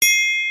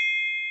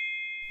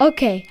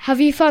Okay,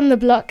 have you found the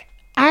block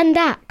and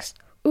axe?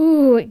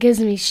 Ooh, it gives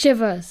me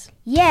shivers.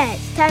 Yeah,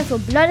 it's time for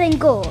blood and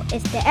gore.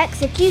 It's the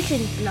execution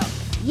block.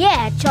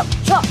 Yeah, chop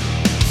chop.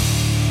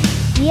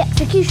 The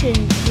execution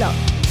block,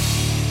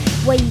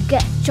 where you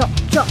get chop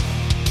chop.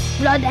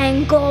 Blood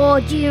and gore,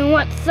 do you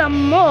want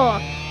some more?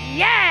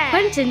 Yeah!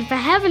 Quentin, for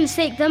heaven's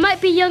sake, there might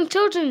be young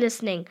children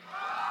listening.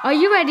 Are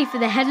you ready for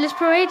the Headless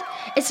Parade?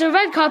 It's a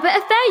red carpet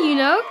affair, you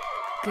know.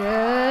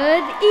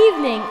 Good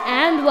evening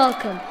and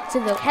welcome to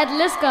the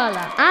Headless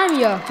Gala. I'm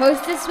your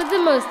hostess with the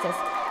mostest,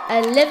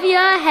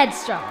 Olivia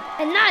Headstrong.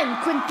 And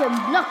I'm Quentin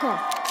Blocker.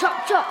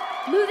 Chop chop.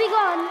 Moving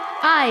on.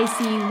 I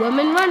see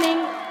women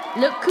running.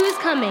 Look who's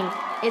coming.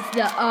 It's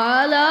the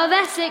Earl of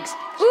Essex.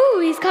 Ooh,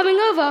 he's coming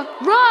over.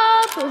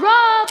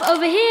 Rob,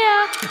 over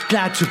here.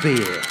 Glad to be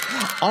here.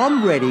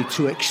 I'm ready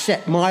to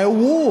accept my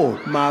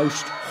award,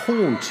 most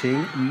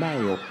haunting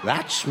male.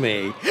 That's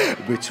me.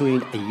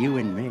 Between you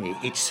and me,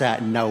 it's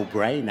a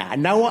no-brainer.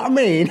 Know what I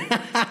mean?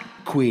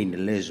 Queen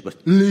Elizabeth,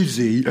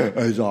 Lizzie,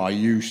 as I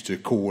used to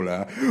call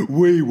her,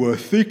 we were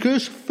thick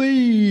as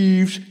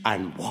thieves.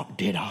 And what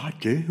did I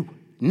do?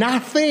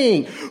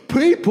 Nothing.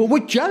 People were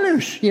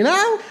jealous, you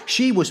know?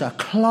 She was a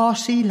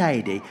classy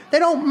lady. They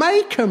don't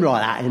make them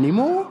like that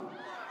anymore.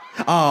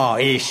 Oh,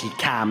 here she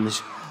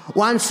comes.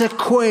 Once a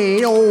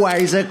queen,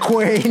 always a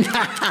queen.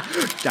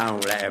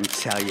 Don't let them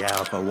tell you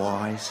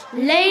otherwise.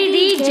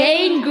 Lady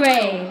Jane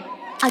Grey.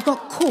 I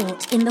got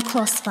caught in the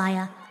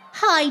crossfire.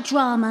 High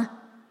drama.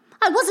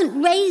 I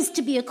wasn't raised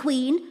to be a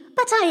queen,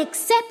 but I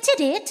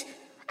accepted it.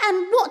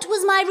 And what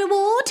was my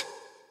reward?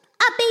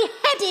 A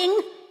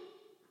beheading.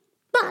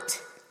 But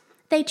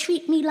they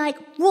treat me like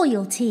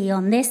royalty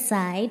on this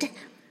side.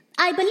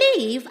 I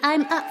believe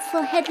I'm up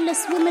for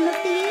Headless Woman of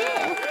the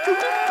Year.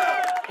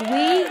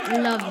 We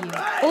love you.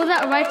 All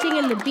that writing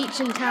in the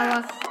Beecham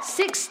Tower,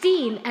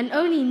 16 and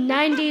only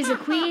 9 days a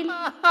queen.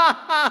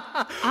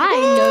 I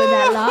know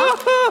that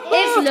laugh.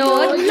 It's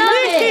Lord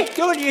Lovett.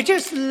 Don't you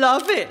just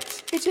love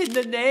it? It's in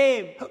the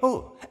name.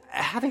 Oh,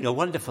 having a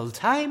wonderful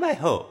time, I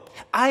hope.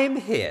 I'm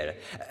here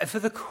for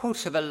the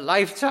Quote of a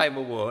Lifetime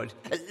Award.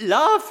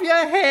 Laugh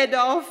your head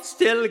off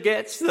still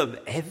gets them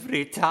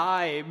every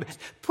time.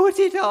 Put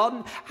it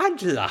on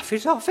and laugh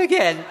it off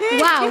again.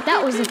 Wow,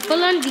 that was a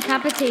full-on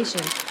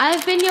decapitation.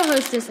 I've been your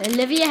hostess,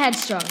 Olivia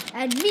Headstrong.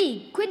 And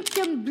me,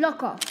 Quentin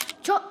Blocker.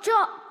 Chop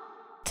chop.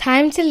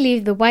 Time to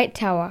leave the White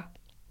Tower.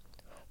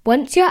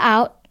 Once you're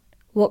out,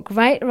 walk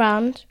right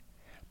round,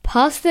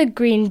 past the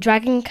Green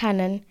Dragon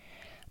Cannon,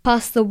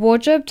 past the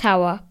Wardrobe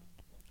Tower,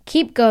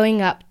 keep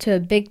going up to a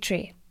big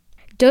tree.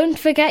 Don't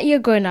forget your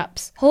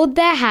grown-ups. Hold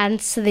their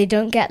hands so they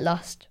don't get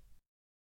lost.